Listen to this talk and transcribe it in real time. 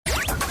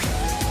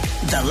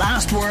The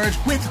Last Word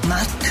with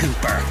Matt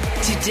Cooper.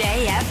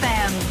 Today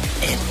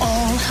FM. It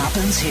all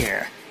happens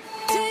here.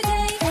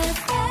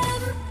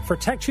 For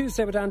Tech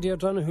Tuesday with Andy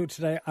O'Donoghue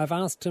today, I've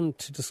asked him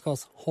to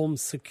discuss home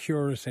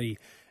security,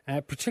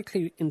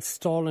 particularly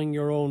installing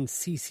your own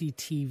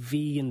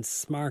CCTV and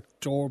smart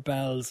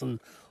doorbells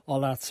and all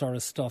that sort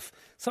of stuff.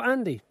 So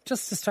Andy,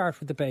 just to start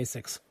with the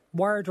basics,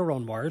 wired or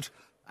unwired?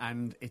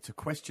 And it's a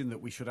question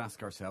that we should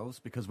ask ourselves,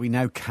 because we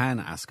now can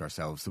ask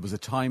ourselves. There was a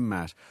time,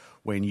 Matt,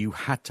 when you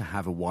had to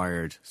have a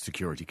wired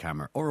security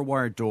camera or a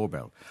wired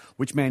doorbell,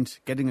 which meant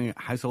getting a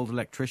household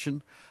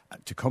electrician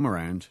to come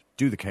around,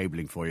 do the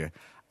cabling for you,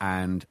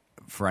 and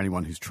for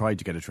anyone who's tried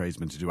to get a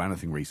tradesman to do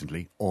anything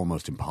recently,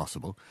 almost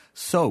impossible.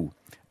 So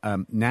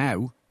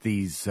now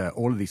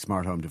all of these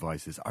smart home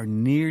devices are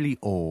nearly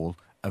all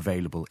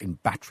available in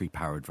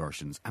battery-powered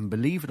versions. And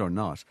believe it or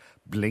not,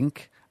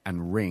 Blink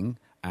and Ring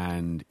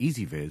and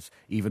EasyViz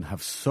even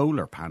have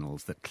solar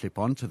panels that clip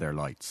onto their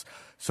lights.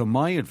 So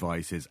my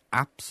advice is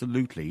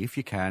absolutely, if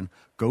you can,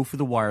 go for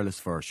the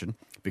wireless version,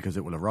 because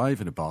it will arrive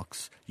in a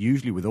box,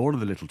 usually with all of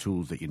the little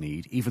tools that you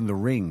need. Even the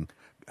Ring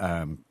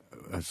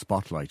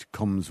spotlight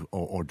comes,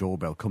 or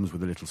doorbell comes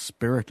with a little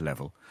spirit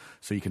level,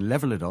 so you can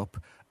level it up,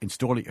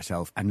 install it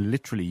yourself, and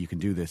literally you can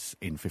do this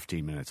in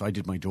 15 minutes. I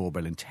did my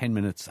doorbell in 10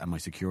 minutes and my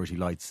security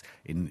lights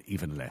in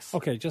even less.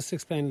 Okay, just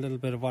explain a little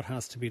bit of what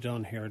has to be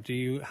done here. Do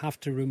you have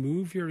to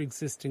remove your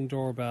existing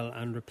doorbell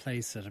and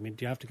replace it? I mean,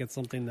 do you have to get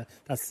something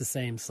that's the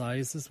same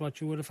size as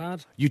what you would have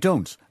had? You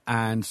don't.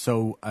 And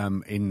so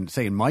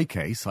in my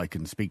case, I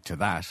can speak to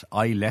that.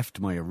 I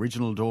left my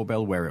original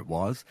doorbell where it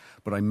was,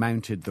 but I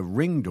mounted the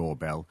Ring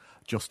doorbell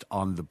just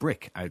on the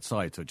brick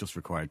outside, so it just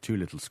required two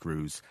little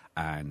screws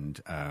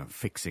and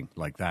fixing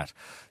like that.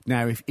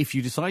 Now, if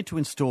you decide to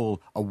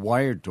install a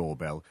wired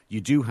doorbell, you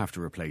do have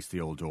to replace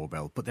the old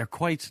doorbell, but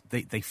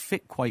they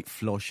fit quite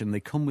flush, and they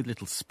come with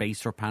little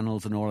spacer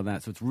panels and all of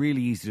that, so it's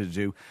really easy to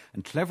do.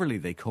 And cleverly,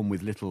 they come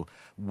with little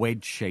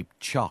wedge-shaped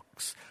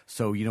chocks,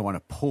 so on a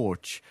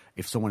porch,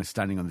 if someone is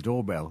standing on the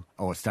doorbell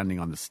or standing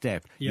on the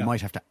step, you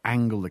might have to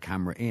angle the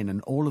camera in,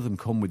 and all of them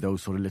come with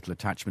those sort of little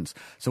attachments.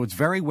 So it's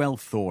very well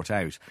thought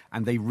out,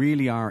 and they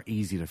really are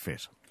easy to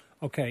fit.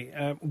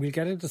 Okay, we'll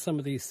get into some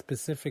of the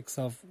specifics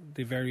of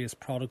the various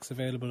products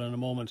available in a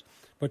moment,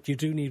 but you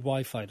do need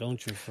Wi-Fi,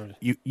 don't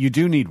you? You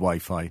do need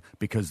Wi-Fi,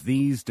 because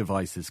these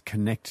devices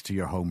connect to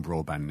your home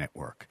broadband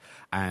network.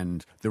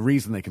 And the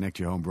reason they connect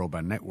to your home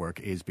broadband network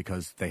is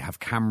because they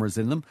have cameras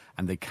in them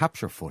and they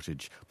capture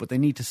footage, but they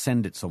need to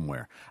send it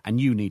somewhere,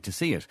 and you need to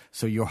see it.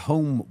 So your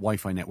home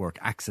Wi-Fi network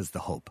acts as the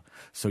hub.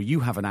 So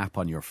you have an app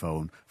on your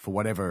phone for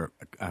whatever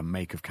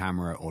make of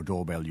camera or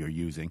doorbell you're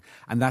using,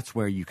 and that's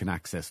where you can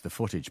access the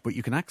footage. But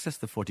you can access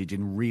the footage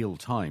in real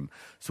time.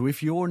 So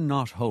if you're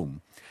not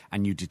home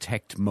and you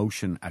detect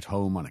motion at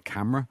home on a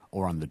camera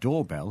or on the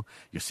doorbell,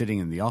 you're sitting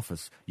in the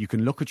office, you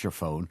can look at your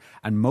phone,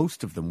 and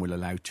most of them will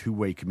allow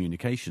two-way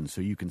communication.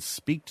 So you can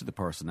speak to the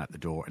person at the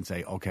door and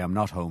say, okay, I'm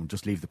not home,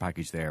 just leave the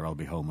package there, I'll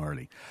be home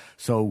early.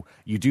 So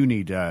you do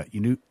need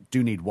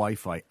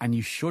Wi-Fi, and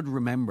you should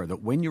remember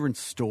that when you're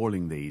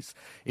installing these,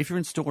 if you're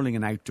installing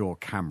an outdoor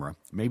camera,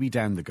 maybe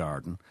down the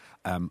garden,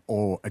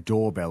 or a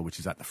doorbell which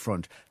is at the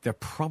front, they're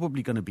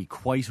probably going to be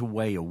quite a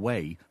way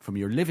away from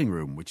your living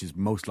room, which is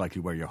most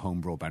likely where your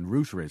home broadband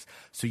router is.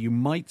 So you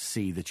might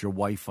see that your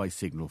Wi-Fi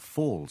signal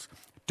falls.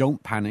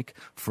 Don't panic.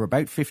 For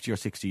about 50 or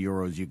 60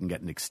 euros, you can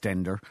get an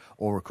extender,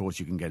 or of course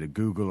you can get a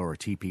Google or a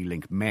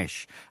TP-Link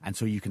mesh, and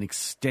so you can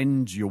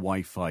extend your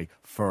Wi-Fi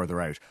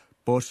further out.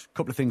 But a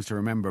couple of things to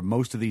remember,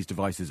 most of these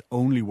devices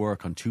only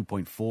work on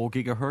 2.4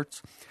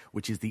 gigahertz,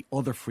 which is the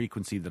other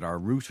frequency that our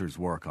routers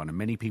work on, and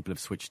many people have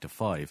switched to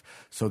 5,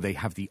 so they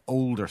have the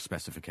older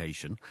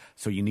specification,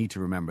 so you need to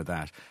remember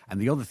that. And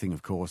the other thing,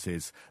 of course,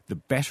 is the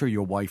better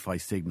your Wi-Fi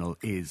signal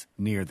is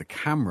near the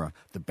camera,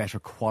 the better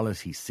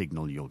quality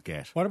signal you'll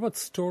get. What about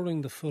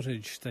storing the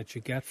footage that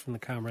you get from the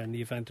camera in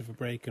the event of a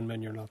break-in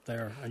when you're not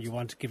there and you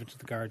want to give it to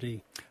the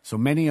Gardaí? So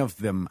many of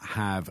them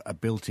have a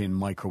built-in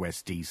micro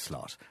SD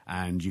slot,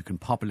 and you can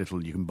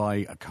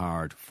buy a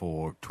card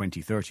for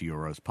 20, 30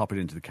 euros, pop it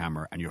into the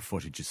camera, and your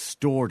footage is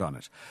stored on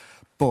it.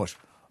 But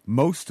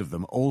most of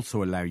them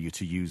also allow you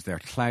to use their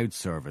cloud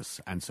service,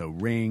 and so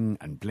Ring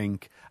and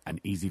Blink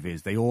and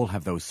EasyViz, they all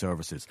have those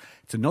services.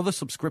 It's another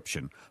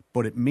subscription,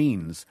 but it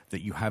means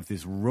that you have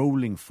this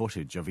rolling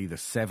footage of either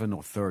 7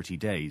 or 30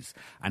 days,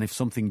 and if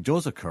something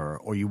does occur,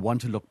 or you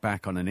want to look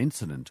back on an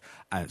incident,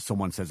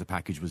 someone says a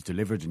package was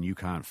delivered and you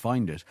can't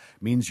find it,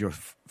 means your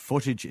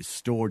footage is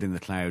stored in the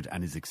cloud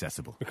and is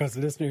accessible. Because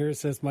the listener here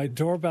says, my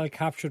doorbell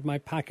captured my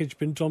package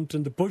been dumped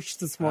in the bush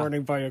this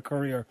morning by a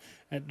courier.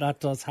 That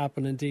does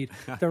happen indeed.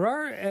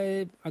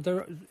 Are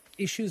there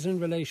issues in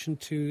relation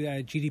to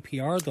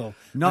GDPR though?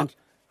 Not. And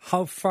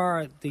how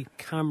far the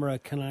camera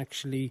can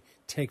actually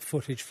take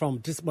footage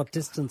from? What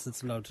distance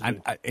it's allowed to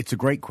do? It's a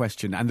great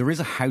question, and there is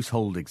a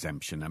household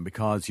exemption, and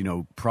because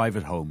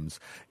private homes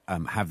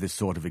have this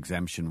sort of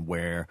exemption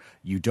where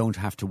you don't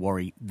have to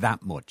worry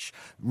that much.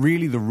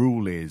 Really, the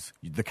rule is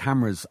the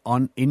cameras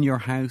in your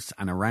house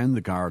and around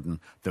the garden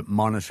that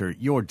monitor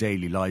your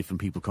daily life and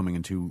people coming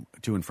into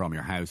to and from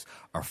your house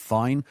are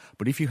fine.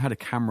 But if you had a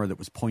camera that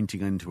was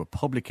pointing into a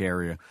public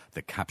area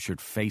that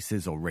captured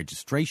faces or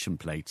registration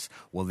plates,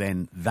 well,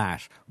 then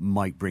that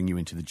might bring you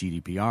into the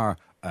GDPR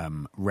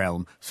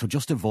realm. So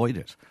just avoid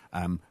it.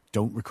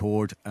 Don't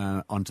record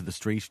onto the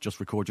street, just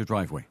record your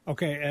driveway.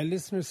 Okay, a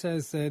listener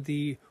says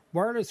the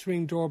wireless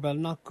Ring doorbell,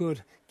 not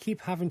good.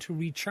 Keep having to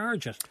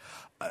recharge it.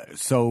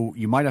 So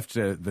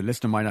the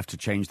listener might have to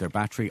change their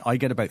battery. I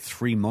get about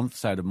 3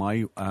 months out of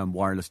my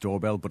wireless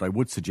doorbell, but I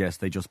would suggest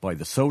they just buy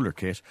the solar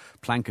kit,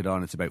 plank it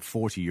on, it's about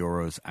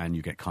 €40 and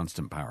you get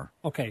constant power.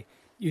 Okay,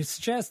 you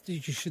suggest that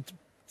you should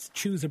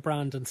choose a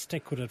brand and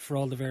stick with it for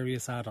all the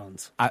various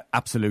add-ons.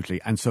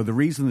 Absolutely. And so the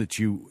reason that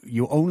you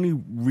only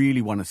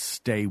really want to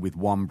stay with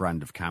one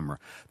brand of camera,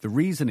 the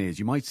reason is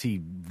you might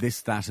see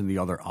this, that and the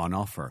other on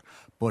offer,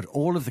 but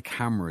all of the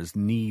cameras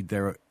need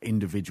their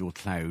individual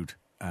cloud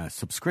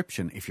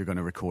subscription if you're going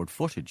to record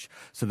footage.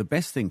 So the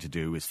best thing to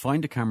do is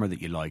find a camera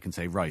that you like and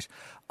say, right,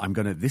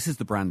 this is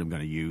the brand I'm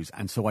going to use,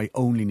 and so I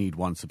only need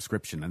one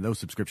subscription, and those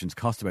subscriptions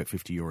cost about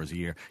 €50 a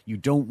year. You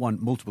don't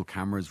want multiple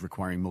cameras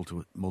requiring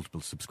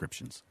multiple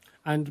subscriptions.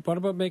 And what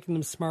about making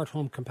them smart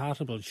home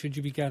compatible? Should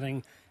you be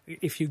getting,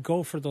 if you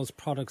go for those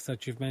products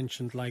that you've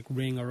mentioned, like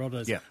Ring or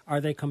others, are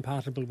they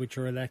compatible with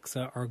your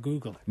Alexa or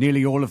Google?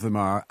 Nearly all of them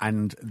are,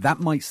 and that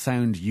might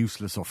sound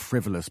useless or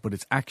frivolous, but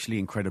it's actually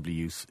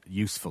incredibly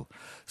useful.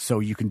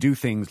 So you can do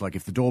things like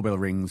if the doorbell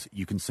rings,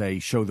 you can say,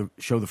 show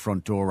the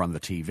front door on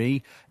the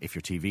TV. If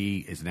your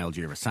TV is an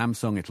LG or a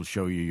Samsung, it'll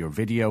show you your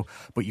video.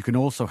 But you can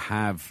also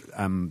have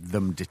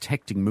them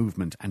detecting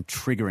movement and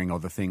triggering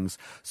other things.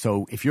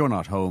 So if you're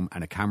not home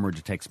and a camera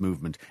detects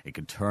movement, it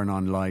can turn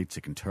on lights,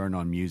 it can turn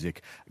on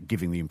music,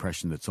 giving the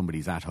impression that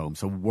somebody's at home.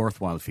 So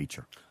worthwhile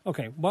feature.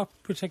 Okay, what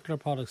particular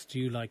products do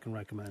you like and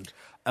recommend?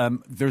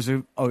 There's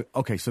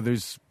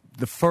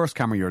the first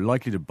camera you're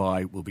likely to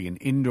buy will be an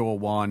indoor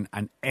one,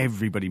 and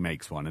everybody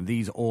makes one. And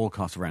these all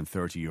cost around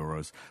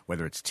 €30,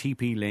 whether it's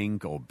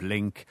TP-Link or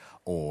Blink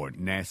or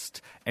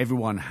Nest.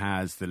 Everyone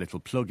has the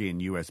little plug-in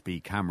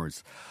USB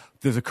cameras.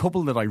 There's a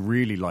couple that I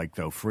really like,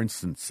 though. For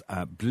instance,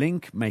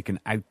 Blink make an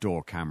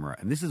outdoor camera,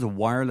 and this is a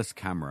wireless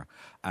camera.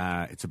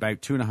 It's about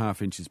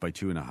 2.5 inches by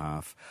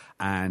 2.5,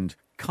 and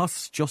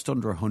costs just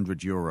under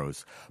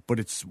 €100, but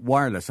it's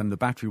wireless and the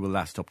battery will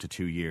last up to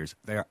 2 years.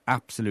 They are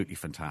absolutely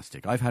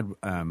fantastic. I've had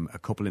a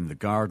couple in the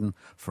garden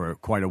for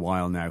quite a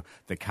while now.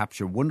 They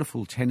capture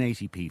wonderful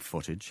 1080p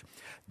footage.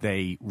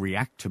 They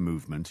react to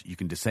movement. You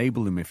can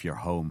disable them if you're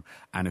home,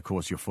 and of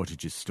course your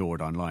footage is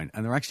stored online.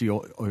 And they're actually,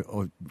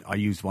 I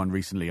used one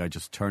recently. I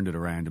just turned it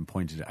around and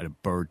pointed it at a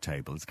bird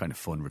table. It's kind of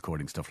fun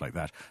recording stuff like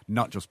that,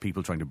 not just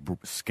people trying to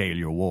scale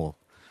your wall.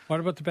 What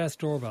about the best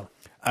doorbell?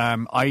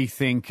 I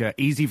think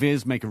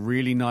EasyViz make a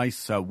really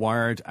nice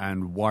wired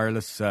and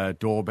wireless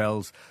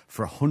doorbells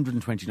for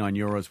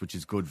 €129, which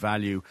is good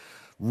value.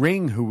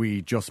 Ring, who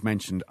we just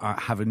mentioned,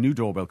 have a new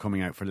doorbell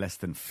coming out for less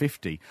than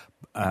 50.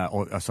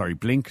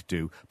 Blink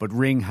do, but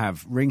Ring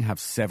have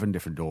 7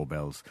 different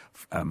doorbells,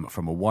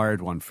 from a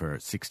wired one for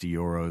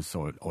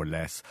 €60 or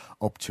less,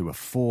 up to a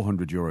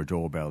 €400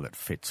 doorbell that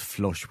fits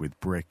flush with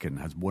brick and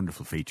has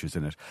wonderful features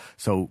in it.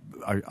 So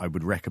I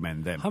would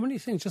recommend them. How many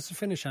things, just to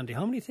finish, Andy,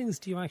 how many things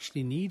do you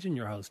actually need in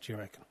your house, do you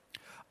reckon?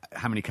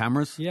 How many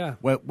cameras? Yeah.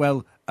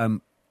 Well,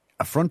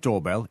 a front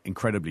doorbell,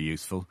 incredibly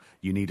useful.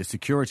 You need a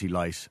security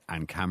light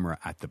and camera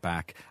at the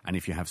back. And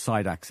if you have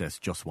side access,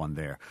 just one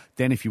there.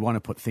 Then if you want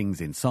to put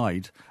things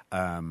inside,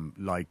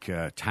 like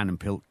pan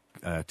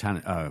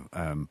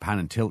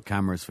and tilt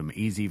cameras from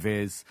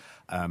EasyViz,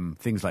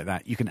 things like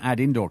that, you can add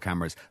indoor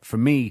cameras. For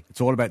me, it's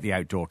all about the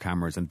outdoor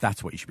cameras, and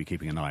that's what you should be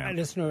keeping an eye on. A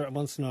listener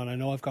wants to know, and I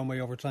know I've gone way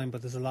over time,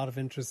 but there's a lot of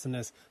interest in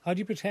this. How do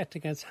you protect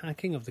against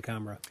hacking of the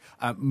camera?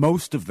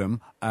 Most of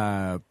them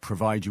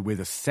provide you with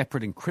a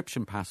separate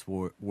encryption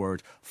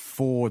password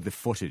for the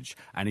footage,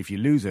 and if you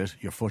lose it,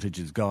 your footage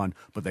is gone.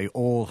 But they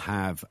all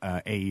have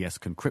AES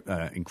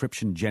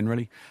encryption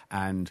generally,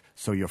 and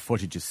so your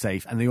footage is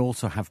safe. And they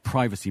also have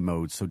privacy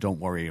modes, so don't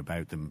worry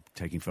about them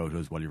taking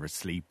photos while you're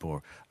asleep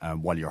or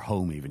while you're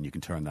home even. You can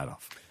turn that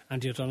off.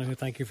 Andy O'Donoghue,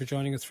 thank you for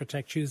joining us for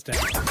Tech Tuesday.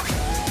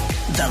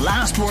 The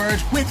Last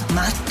Word with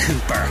Matt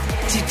Cooper.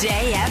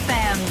 Today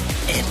FM.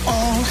 It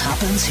all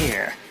happens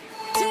here.